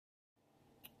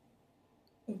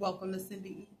Welcome to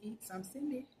Cindy Eats. I'm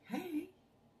Cindy. Hey.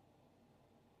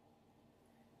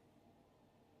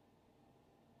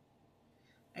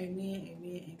 Amen,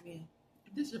 amen, amen.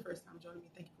 If this is your first time joining me,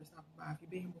 thank you for stopping by. If you've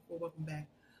been here before, welcome back.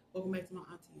 Welcome back to my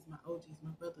aunties, my OGs,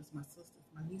 my brothers, my sisters,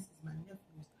 my nieces, my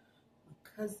nephews, my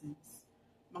cousins,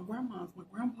 my grandmas, my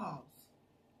grandpas.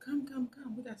 Come, come,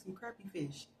 come. We got some crappie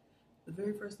fish. The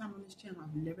very first time on this channel.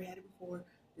 I've never had it before.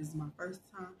 This is my first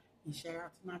time. And shout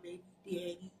out to my baby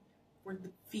daddy for the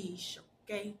fish,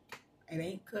 okay? It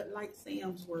ain't cut like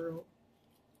Sam's World.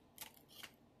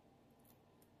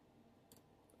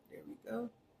 There we go.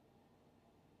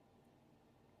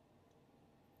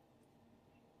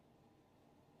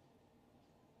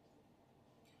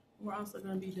 We're also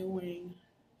going to be doing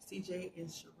CJ and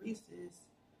Sherese's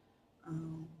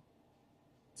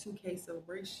 2K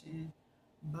celebration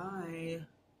by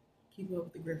Keeping Up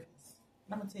with the Griffins.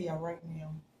 And I'm going to tell y'all right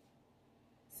now,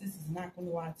 sis is not going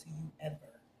to lie to you ever.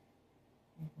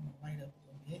 I'm going to light up a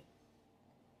little bit.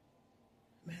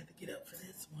 I'm going to have to get up for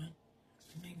this one.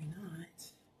 Maybe not.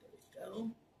 There we go.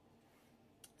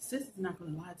 Sis is not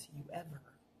going to lie to you ever.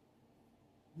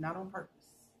 Not on purpose.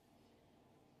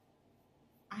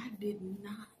 I did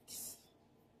not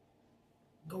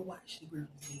go watch the girl's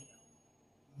video.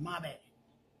 My bad.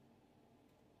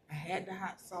 I had the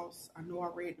hot sauce. I know I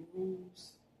read the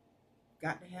rules.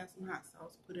 Got to have some hot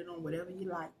sauce. Put it on whatever you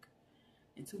like.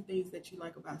 And two things that you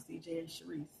like about CJ and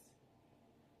Sherese.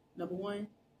 Number one,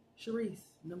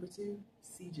 Sherese. Number two,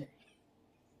 CJ.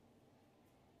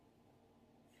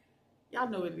 Y'all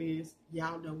know what it is.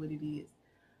 Y'all know what it is.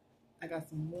 I got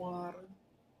some water.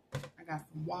 Let's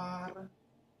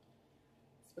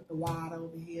put the water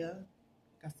over here.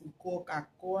 Got some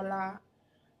Coca-Cola.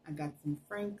 I got some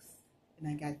Franks. And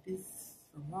I got this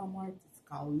from Walmart. It's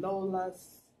called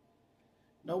Lola's.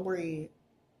 No bread.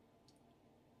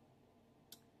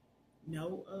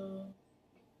 No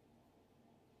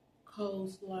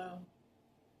coleslaw.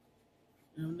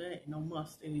 No nut. No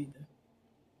mustard either.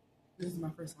 This is my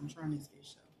first time trying this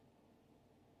fish, so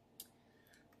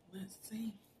let's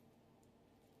see.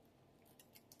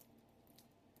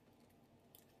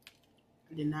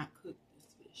 I did not cook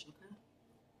this fish, okay?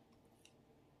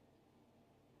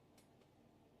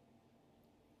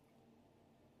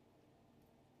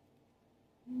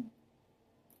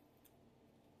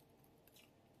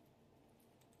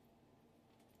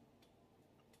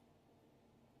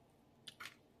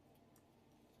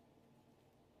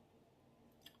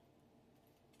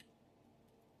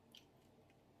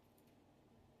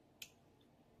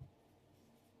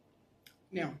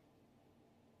 Now,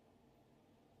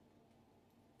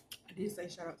 I did say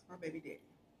shout out to my baby daddy.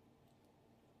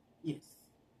 Yes,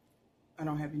 I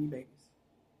don't have any babies.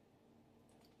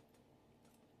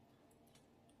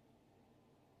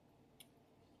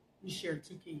 We share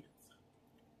 2 kids.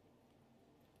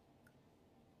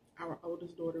 Our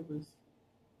oldest daughter was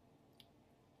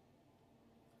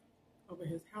over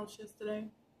his house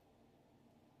yesterday,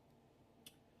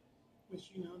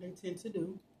 which, you know, they tend to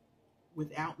do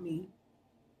without me.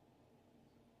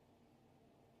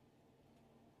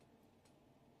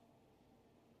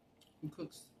 He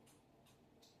cooks.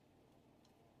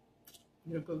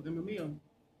 He'll cook them a meal.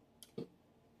 He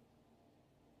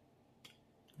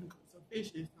cooked some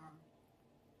fish this time.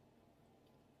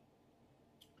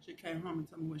 She came home and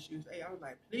told me what she was ate. I was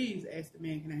like, please ask the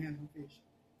man, can I have some fish?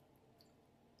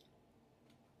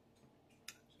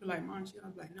 She was like, Mom, I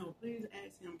was like, no, please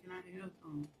ask him, can I have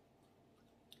some?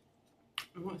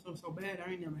 I want some so bad,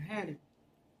 I ain't never had it.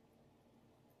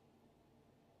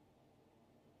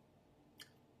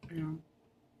 And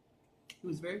he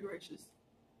was very gracious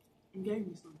and gave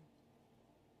me some.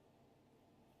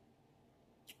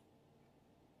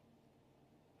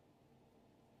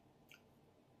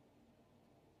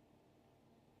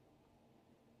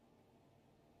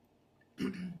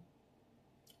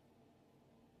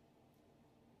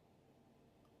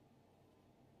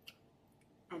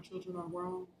 Our children are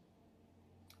grown.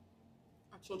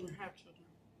 Our children have children.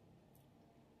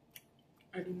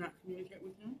 I do not communicate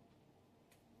with them.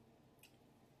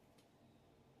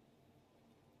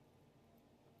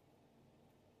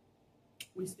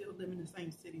 We still live in the same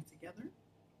city together.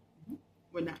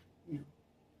 We're not, you know.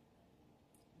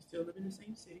 We still live in the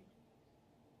same city.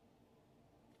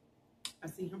 I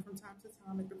see him from time to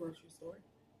time at the grocery store.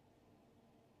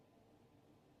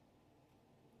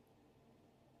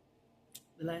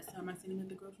 The last time I seen him at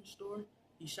the grocery store,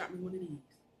 he shot me one of these.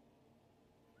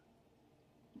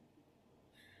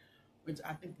 Which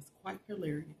I think is quite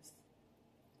hilarious.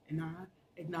 And I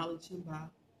acknowledge him by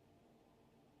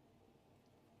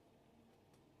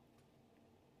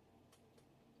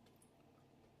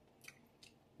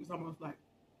it's almost like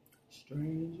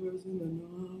Strangers in the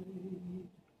night,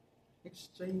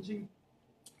 exchanging.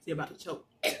 See, about to choke.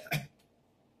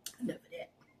 Enough of that.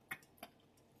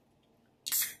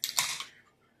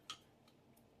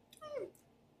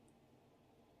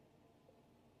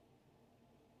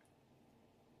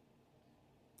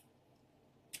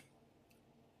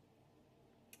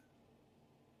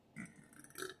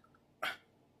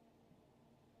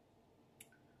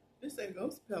 This ain't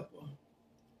ghost pepper.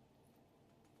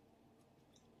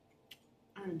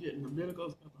 I ain't getting a bit of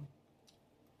ghost pepper.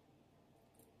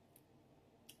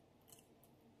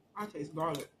 I taste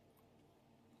garlic.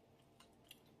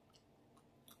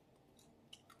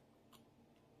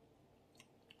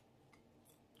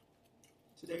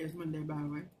 Today is Monday, by the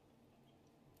way.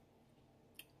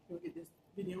 We'll get this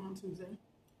video on Tuesday.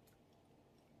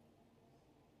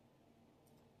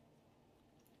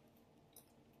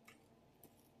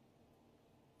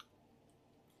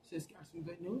 Sis got some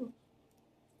good news.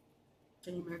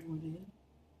 Can you imagine what it is?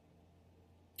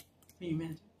 Can you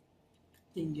imagine?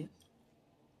 Can you guess?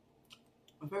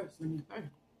 But first, let me say,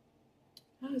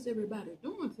 how is everybody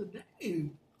doing today?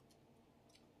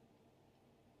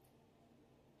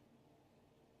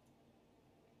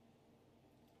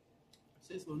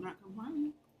 Sis will not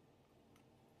complain.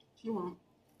 She won't.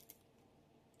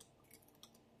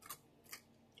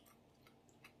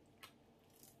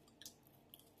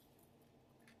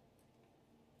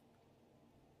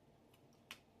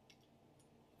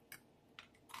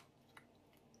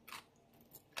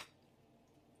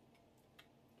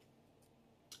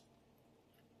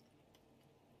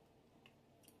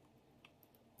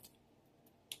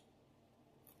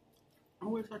 I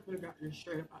wish I could have got this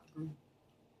straight up out the grill.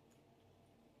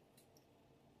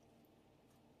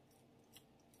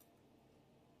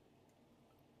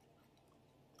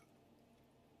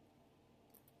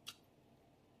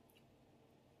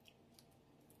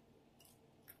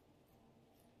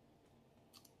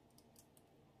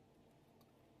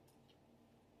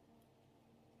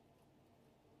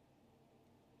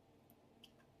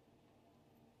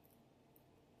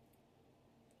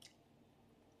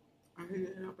 I heated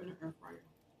it up in the air fryer.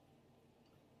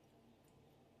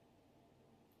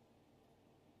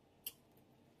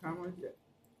 Kind of like that.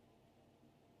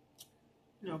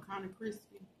 You know, kind of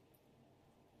crispy.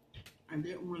 I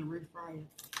didn't want to refry it.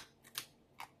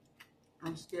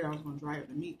 I'm scared I was going to dry up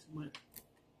the meat too much.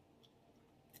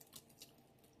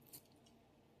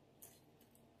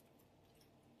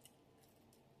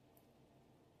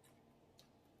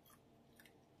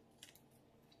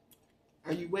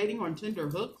 Are you waiting on tender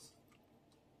hooks?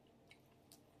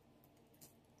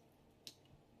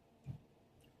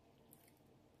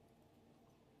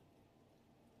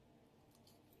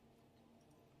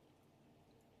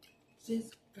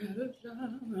 Sis got a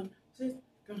job. Sis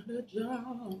got a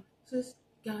job. Sis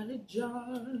got a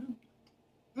job.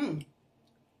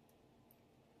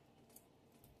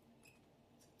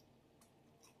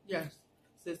 Yes,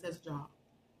 sis has a job.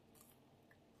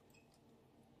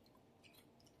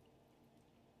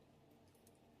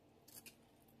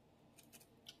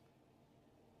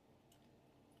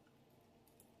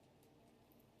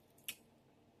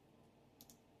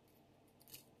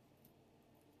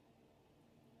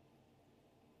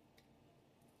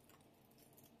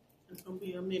 It's going to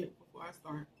be a minute before I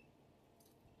start.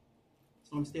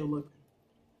 So I'm still looking.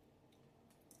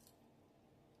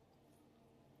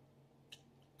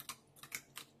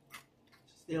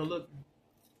 Still looking.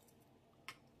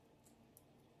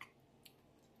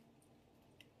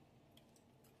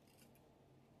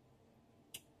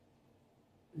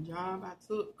 The job I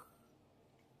took.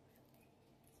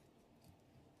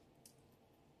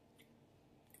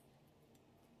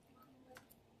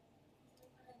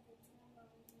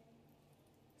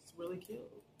 It's really cute.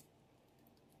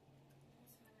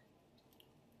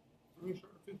 Let me show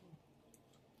the people.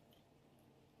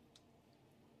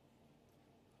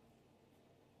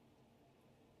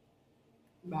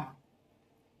 Bye.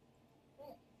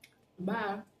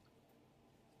 Bye.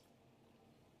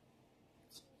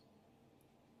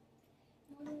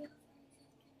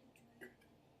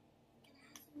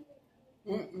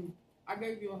 I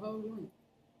gave you a whole drink.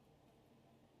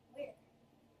 Where?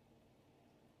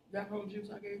 That whole juice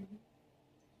I gave you.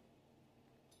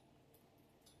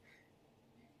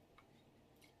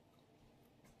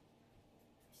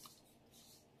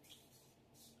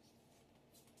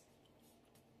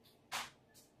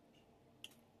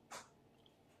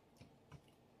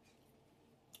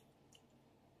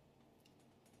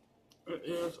 It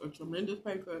is a tremendous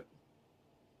pay cut.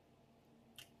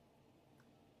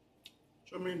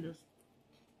 Tremendous.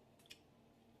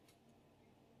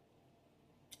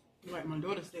 Like my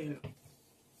daughter said,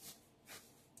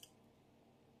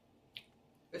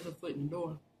 foot in the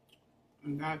door.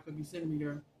 And God could be sending me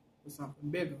there for something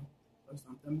bigger or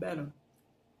something better.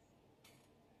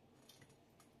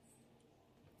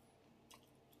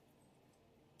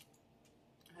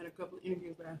 I had a couple of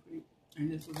interviews last week,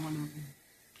 and this was one of them.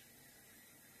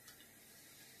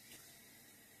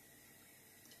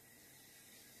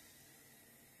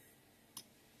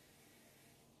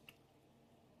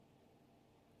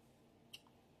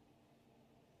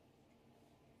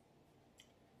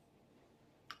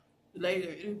 The lady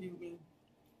that interviewed me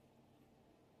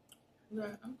was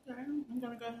like, okay, I'm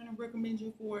gonna go ahead and recommend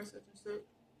you for such and such.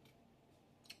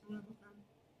 I'm like, okay.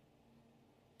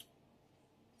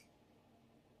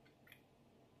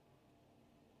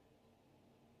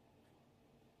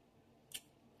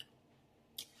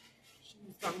 She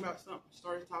was talking about something,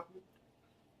 started talking.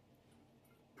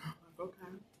 I'm like,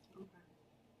 okay, okay.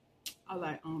 I was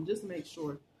like, just to make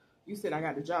sure, you said I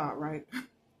got the job, right?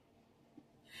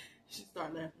 She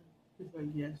started laughing. She's like,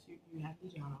 yes, you have the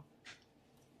job.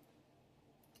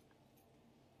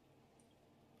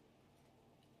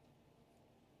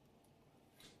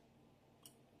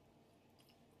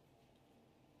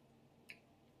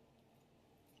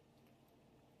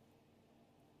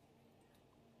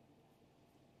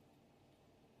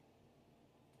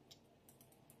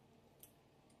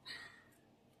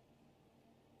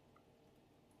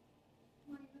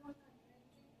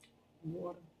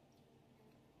 Water.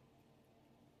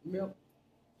 Milk.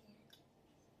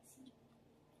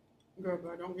 Girl,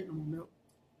 I don't get no more milk.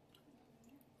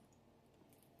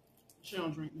 She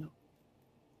don't drink milk.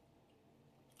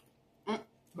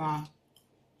 Bye.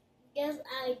 Yes,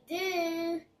 I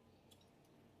did.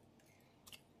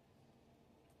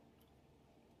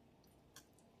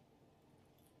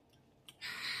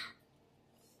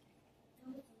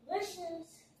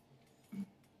 Delicious.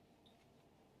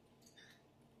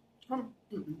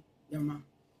 Yeah, mom.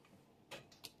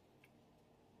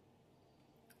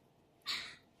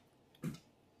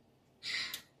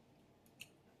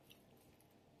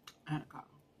 I had a call.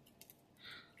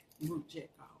 Group chat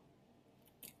call.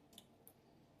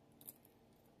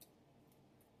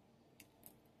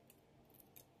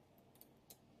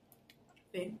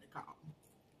 Family call.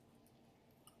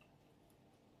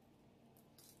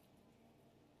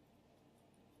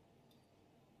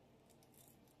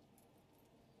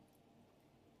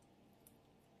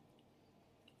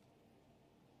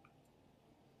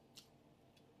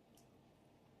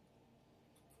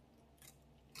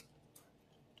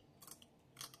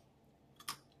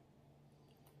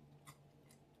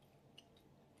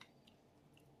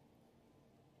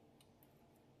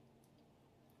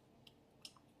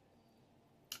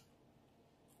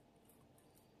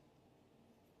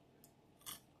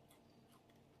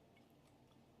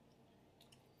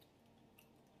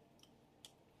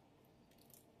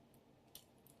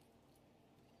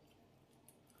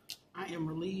 I am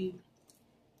relieved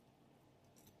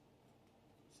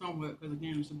somewhat because,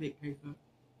 again, it's a big pay cut.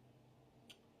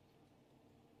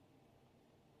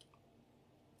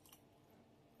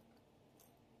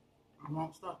 I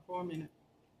won't stop for a minute.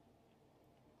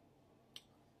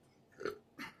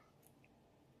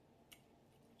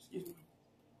 Excuse me.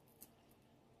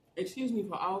 Excuse me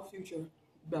for all future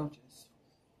belches.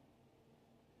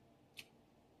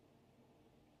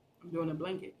 I'm doing a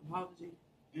blanket apology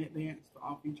in advance for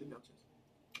all future belches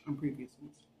and previous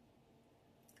ones.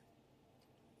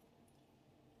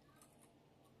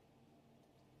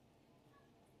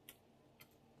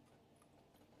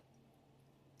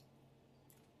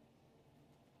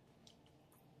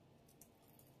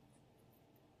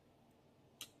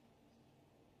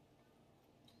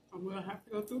 I will have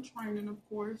to go through training, of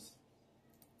course.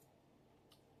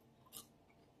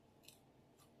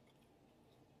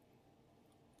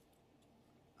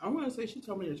 I want to say she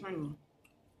told me to train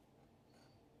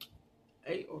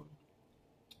 8 or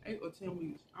 10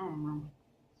 weeks. I don't remember.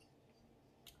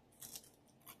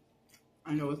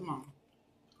 I know it's mom.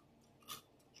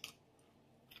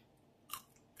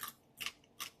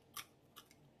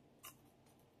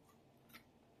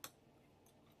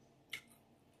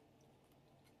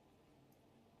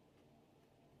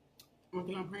 One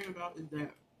thing I'm praying about is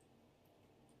that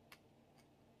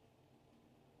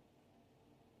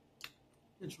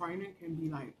the training can be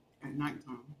like at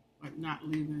nighttime, like not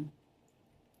leaving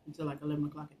until like 11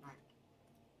 o'clock at night.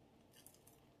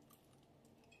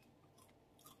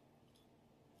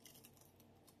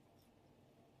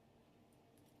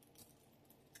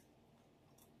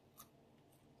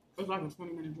 It's like a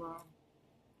 20-minute drive.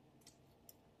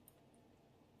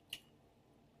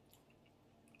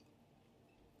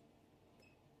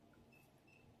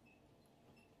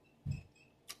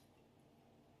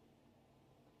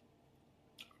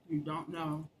 You don't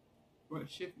know what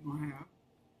shift you're gonna have.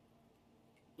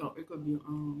 So it could be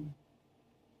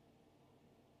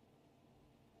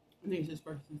I think it's just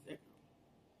first and second.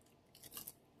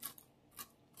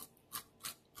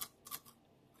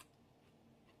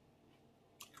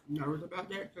 I'm nervous about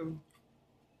that too.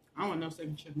 I don't want no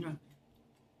second shift, nothing.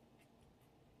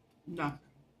 Nothing.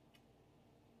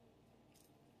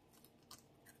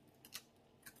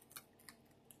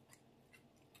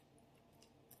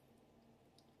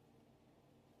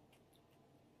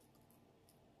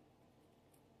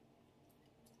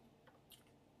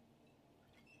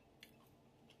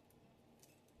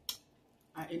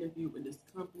 I interviewed with this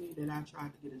company that I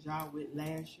tried to get a job with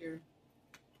last year.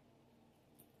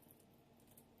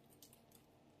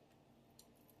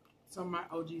 Some of my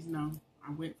OGs know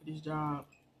I went for this job.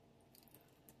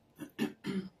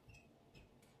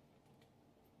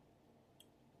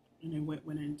 And they went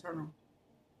with an internal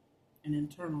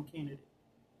candidate.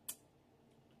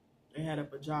 They had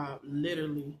up a job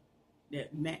literally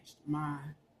that matched my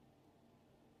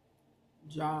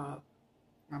job,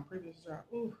 my previous job.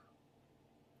 Ooh,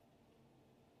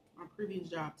 my previous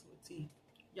job to a T.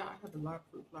 Y'all, I have a lot of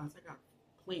fruit flies. I got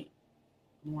plenty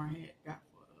more I had got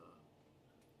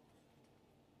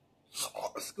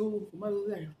for school for Mother's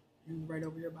Day. And right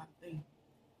over here by the thing.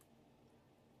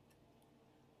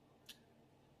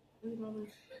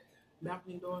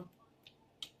 Balcony door,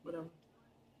 whatever.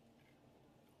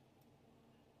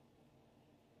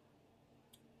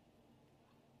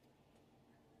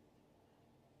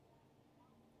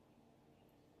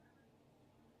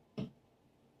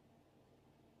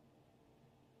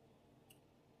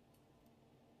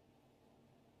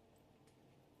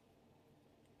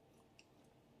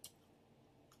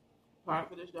 Applied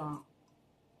for this job.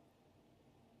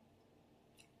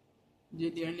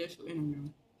 Did the initial interview.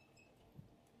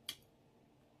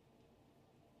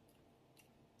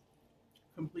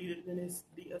 Completed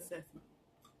the assessment.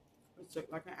 It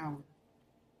took like an hour.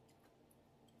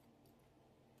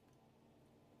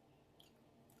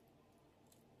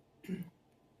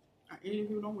 I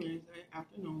interviewed on Wednesday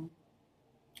afternoon.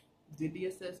 Did the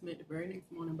assessment the very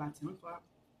next morning by 10 o'clock.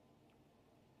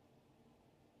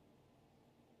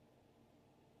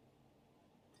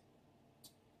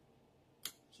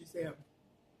 She said,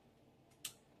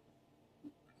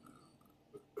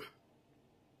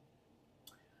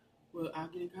 well, I'll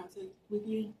get in contact with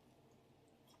you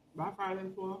by Friday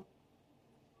for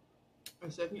a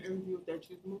second interview if they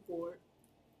choose to move forward.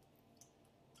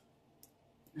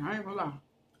 And I ain't gonna lie.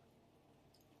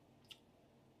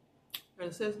 The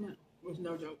assessment was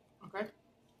no joke, okay?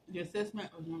 The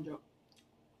assessment was no joke.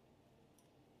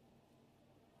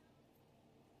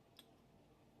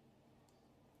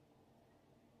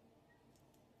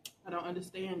 I don't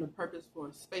understand the purpose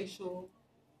for spatial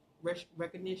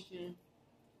recognition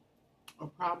or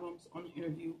problems on the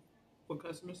interview for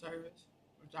customer service,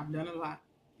 which I've done a lot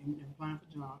in applying for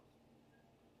jobs.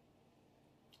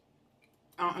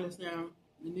 I don't understand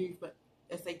the need for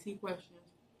SAT questions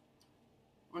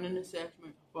on an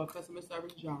assessment for a customer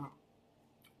service job.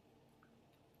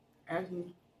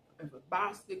 Asking if a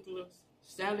bicyclist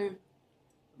salary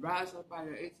rise up by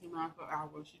the 18 miles per hour,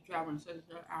 she traveling such and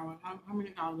such an hour. How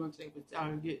many hours gonna take for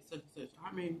salary to get such and such?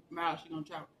 How many miles she gonna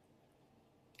travel?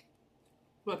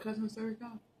 For a customer service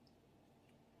job?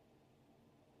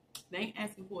 They ain't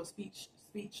asking for a speech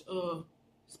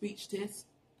test.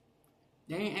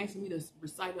 They ain't asking me to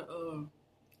recite a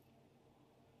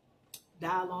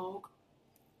dialogue,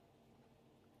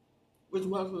 which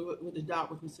was what the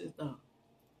job would consist of.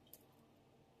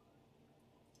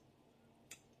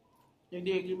 They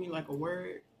did give me like a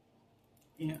word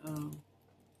and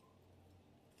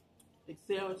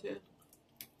Excel test.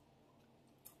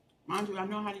 Mind you, I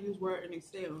know how to use Word and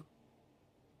Excel,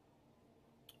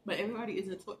 but everybody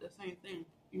isn't taught the same thing.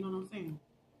 You know what I'm saying?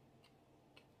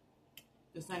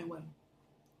 The same way.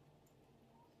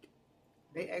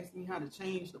 They asked me how to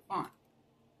change the font.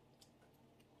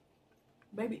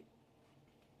 Baby,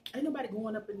 ain't nobody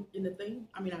going up in the thing.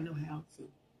 I mean, I know how to,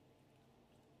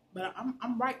 but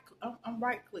I'm right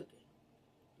clicking.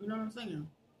 You know what I'm saying?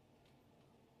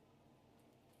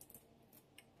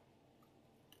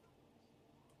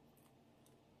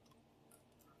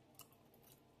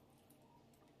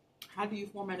 How do you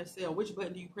format a cell? Which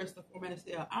button do you press to format a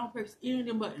cell? I don't press any of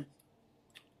them buttons.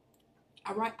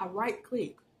 I right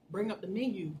click, bring up the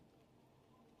menu.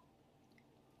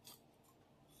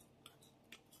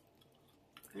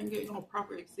 I ain't getting no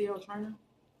proper Excel training.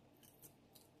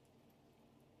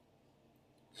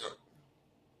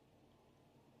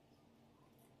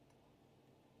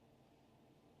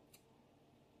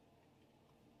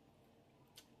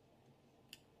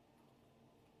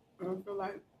 I don't feel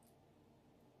like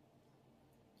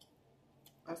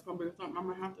That's gonna be something I'm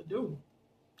gonna have to do.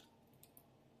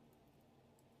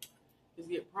 Is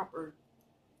get proper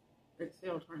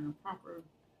Excel training, proper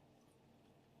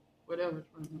whatever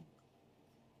training.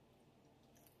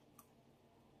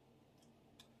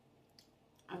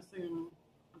 I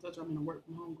thought y'all in a work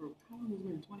from home group. How long was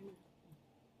it? 20 minutes.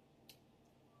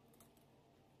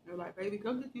 They're like, baby,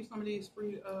 go get you some of these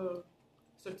free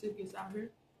certificates out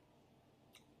here.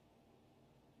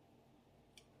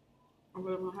 I'm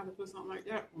gonna have to put something like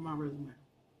that on my resume.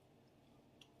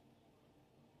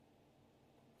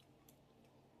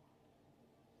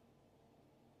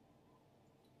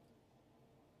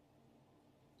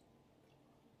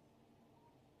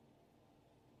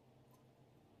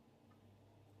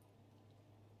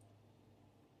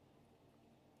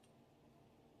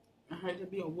 I hate to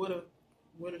be a woulda,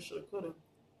 shoulda, coulda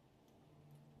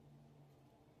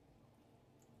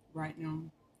right now.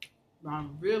 But I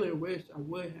really wish I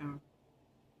would have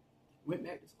went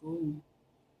back to school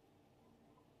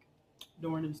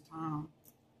during this time.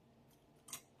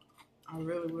 I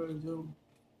really, really do.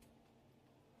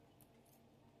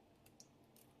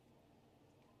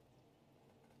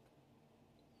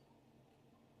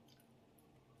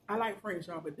 I like French,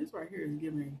 y'all, but this right here is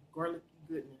giving garlicky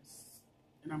goodness.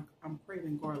 And I'm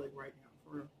craving garlic right now,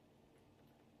 for real.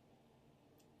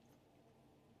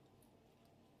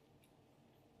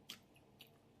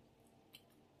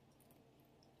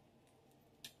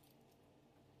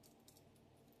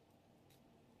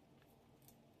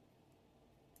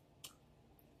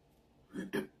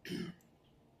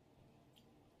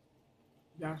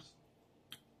 That's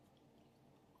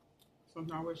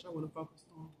something I wish I would have focused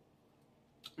on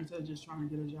instead of just trying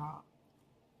to get a job.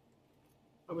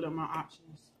 Open up my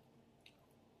options.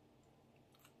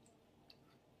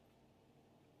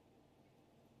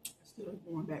 Instead of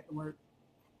going back to work.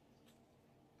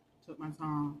 Took my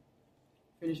time,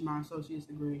 finished my associate's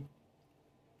degree.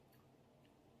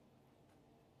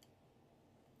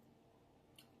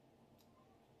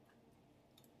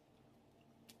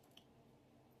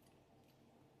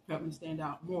 Helped me stand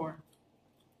out more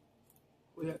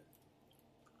with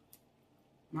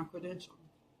my credentials,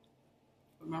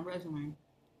 with my resume.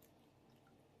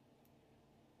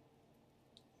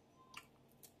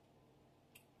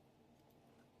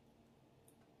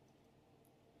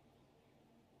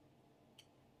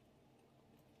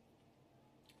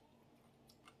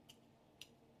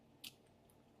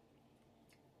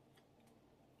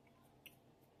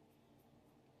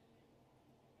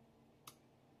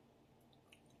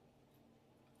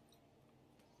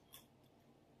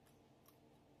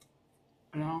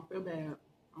 And I don't feel bad.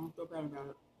 I don't feel bad about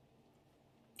it.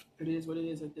 It is what it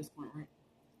is at this point, right?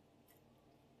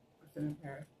 I'm feeling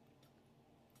bad.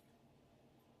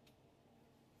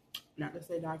 Not to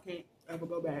say that I can't ever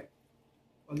go back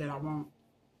or that I won't.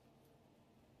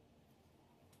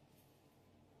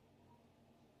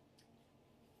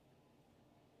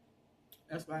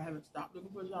 That's why I haven't stopped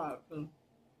looking for a job. Because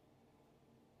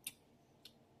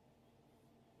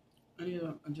I need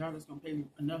a job that's going to pay me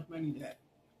enough money that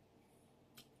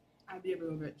I'll be able to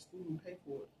go back to school and pay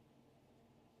for it.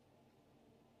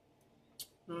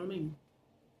 You know what I mean?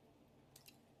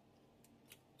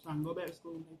 So I can go back to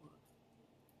school and pay for it.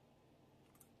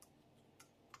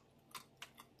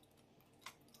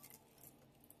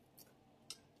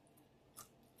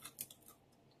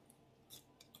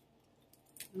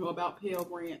 You know about Pell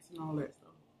Grants and all that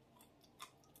stuff.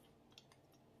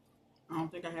 I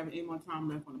don't think I have any more time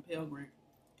left on the Pell Grant.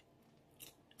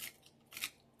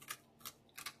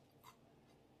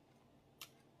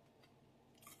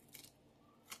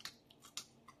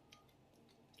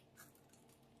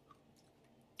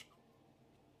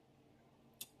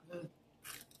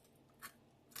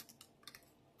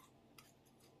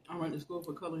 I went to school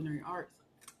for culinary arts.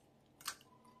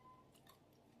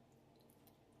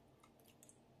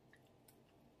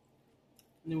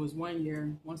 And it was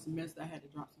one semester I had to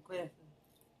drop some classes,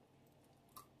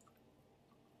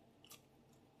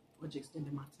 which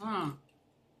extended my time.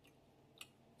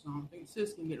 So I don't think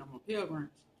sis can get on my Pell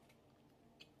Grants.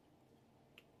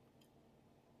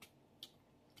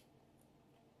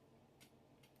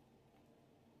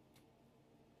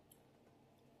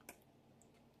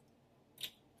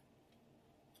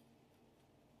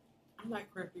 I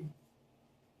like Crappie.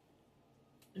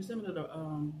 And some of the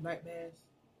black bass.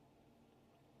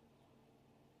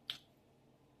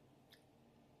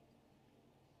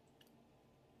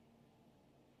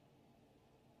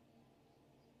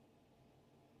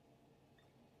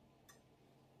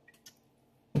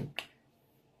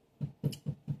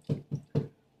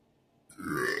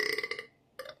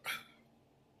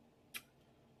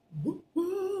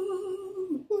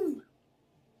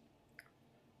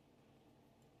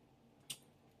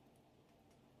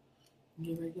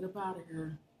 out of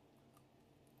here.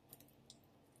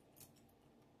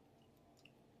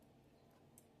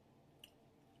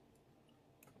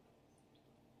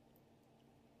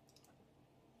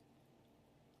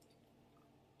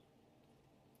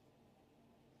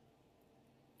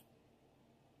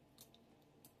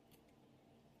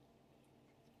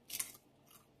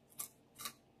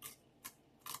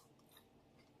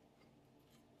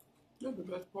 That's the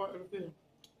best part of the film.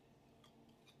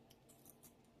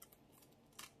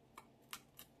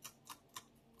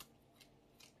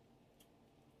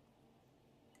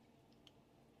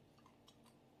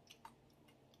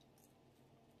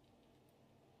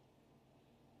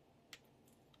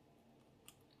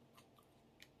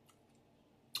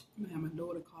 I'm gonna have my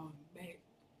daughter call me back.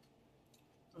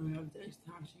 The next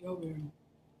time she over here,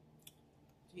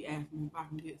 she asked me if I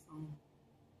can get some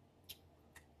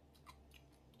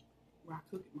where I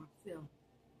cook it myself.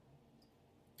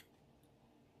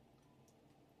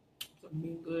 So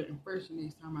be good and fresh the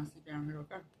next time I sit down here,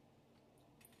 okay?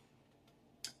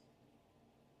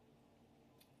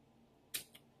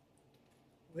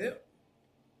 Well,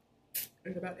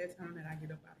 it's about that time that I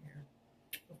get up out of here.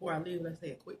 Before I leave, let's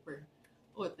say a quick prayer.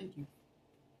 Lord, thank you.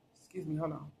 Excuse me,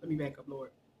 hold on. Let me back up,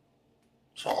 Lord.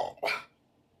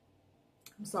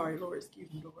 I'm sorry, Lord. Excuse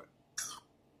me, Lord.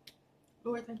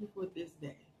 Lord, thank you for this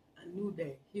day. A new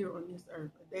day here on this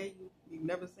earth. A day you've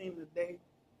never seen, a day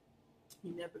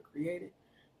you never created.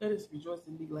 Let us rejoice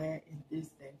and be glad in this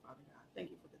day, Father God. Thank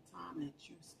you for the time that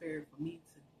you spared for me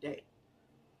today.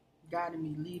 Guiding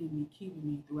me, leading me, keeping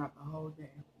me throughout the whole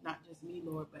day. Not just me,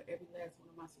 Lord, but every last one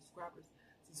of my subscribers.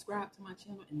 Subscribe to my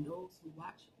channel and those who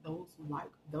watch, those who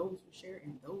like, those who share,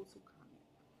 and those who comment.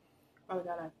 Father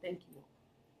God, I thank you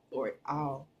for it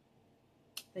all.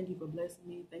 Thank you for blessing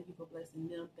me. Thank you for blessing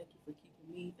them. Thank you for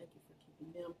keeping me. Thank you for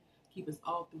keeping them. Keep us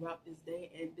all throughout this day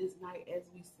and this night as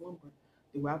we slumber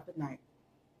throughout the night.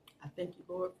 I thank you,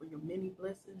 Lord, for your many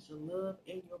blessings, your love,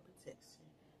 and your protection.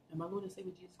 In my Lord and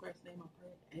Savior Jesus Christ's name I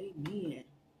pray. Amen.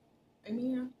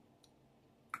 Amen.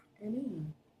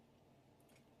 Amen.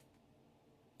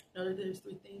 Now that there's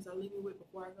three things I'll leave you with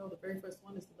before I go. The very first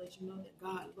one is to let you know that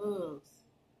God loves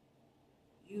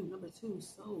you. Number two,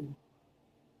 so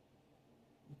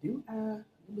do I.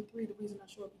 Number three, the reason I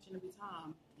show up each and every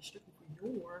time is strictly for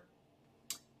your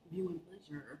viewing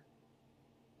pleasure.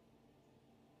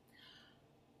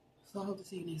 So I hope to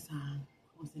see you next time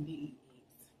on Cindy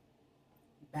Eats.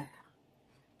 Bye.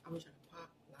 I wish I could pop,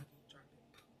 lock it, drop it.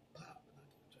 Pop, lock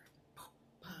it, drop it. Pop,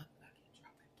 lock it,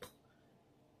 drop it.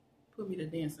 Put me the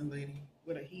dancing lady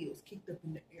with her heels kicked up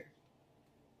in the air.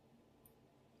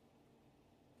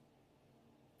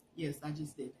 Yes, I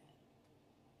just did that.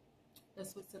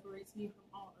 That's what separates me from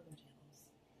all other channels.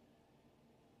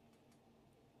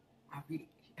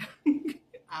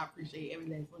 I appreciate every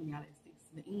last one of y'all that sticks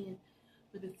to the end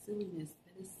for the silliness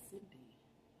that is Cindy.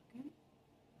 Okay?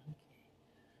 Okay.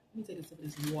 Let me take a sip of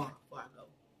this water before I go.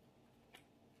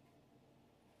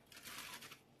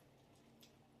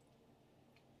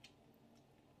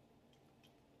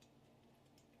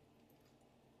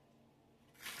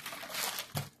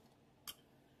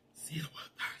 See you on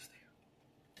Thursday.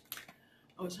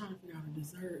 I was trying to figure out a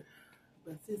dessert,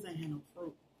 but sis ain't had no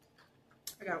fruit.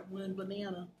 I got one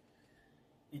banana,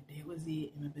 and that was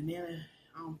it. And a banana,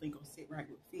 I don't think will sit right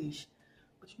with fish.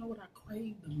 But you know what I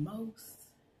crave the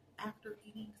most after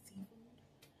eating seafood?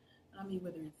 I mean,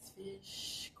 whether it's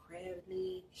fish, crab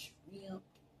leg, shrimp.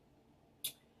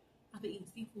 After eating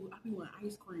seafood, I be wanting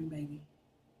ice cream, baby.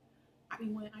 I be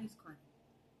wanting ice cream.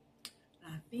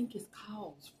 And I think it's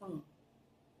caused from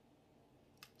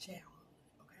childhood,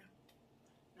 okay?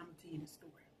 And I'm going to tell you this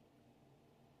story.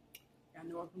 Y'all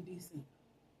know I'm from D.C.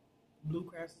 Blue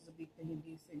crabs is a big thing in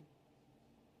D.C.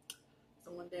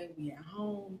 So one day we at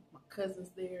home, my cousin's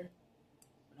there,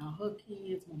 with all her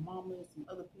kids, my mama, and some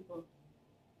other people.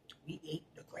 We ate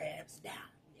the crabs down.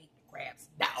 And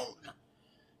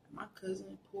my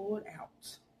cousin pulled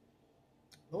out,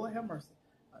 Lord have mercy,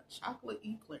 a chocolate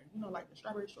eclair. You know, like the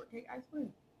strawberry shortcake ice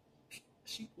cream.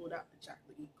 She pulled out the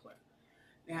chocolate eclair.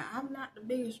 Now, I'm not the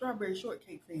biggest strawberry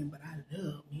shortcake fan, but I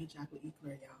love me a chocolate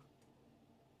eclair, y'all.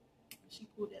 She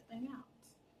pulled that thing out.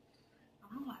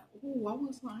 And I'm like, oh, I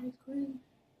want some ice cream.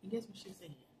 And guess what she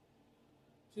said?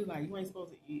 She was like, you ain't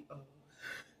supposed to eat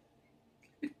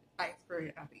ice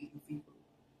cream after eating seafood.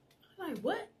 I'm like,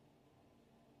 what?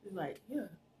 She's like, yeah.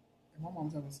 And my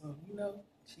mom's telling me, so, you know,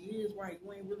 she is right.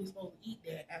 You ain't really supposed to eat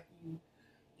that after you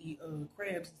eat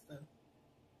crabs and stuff.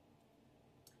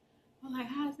 I'm like,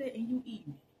 how's that and you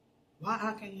eating it? Why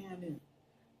I can't have them?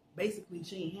 Basically,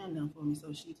 she ain't had none for me,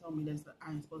 so she told me that's what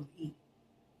I ain't supposed to eat.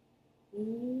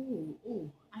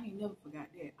 Ooh, I ain't never forgot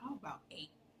that. I was about 8.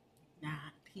 9,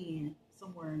 10,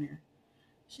 somewhere in there.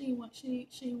 She ain't want to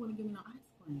give me no ice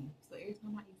cream. So every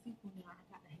time I eat seafood now, I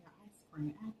got to have ice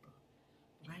cream after.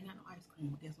 But I ain't got no ice cream.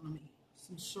 But guess what I'm gonna eat?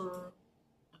 Some syrup.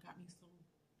 I got me some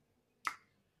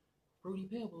Fruity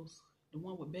Pebbles, the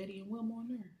one with Betty and Wilma on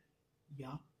there.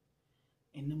 Yeah.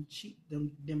 And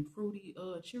them fruity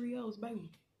Cheerios,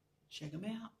 baby. Check them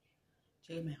out.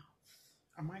 Check them out.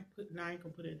 I might put, now I ain't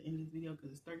gonna put it in this video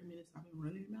because it's 30 minutes. I've been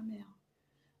running in my mouth.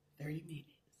 30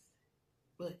 minutes.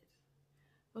 But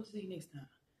hope to see you next time.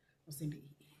 I'll send the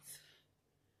ease.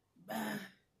 Bye.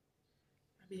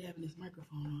 I be having this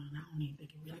microphone on and I don't even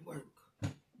think it really works.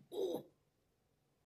 Ooh.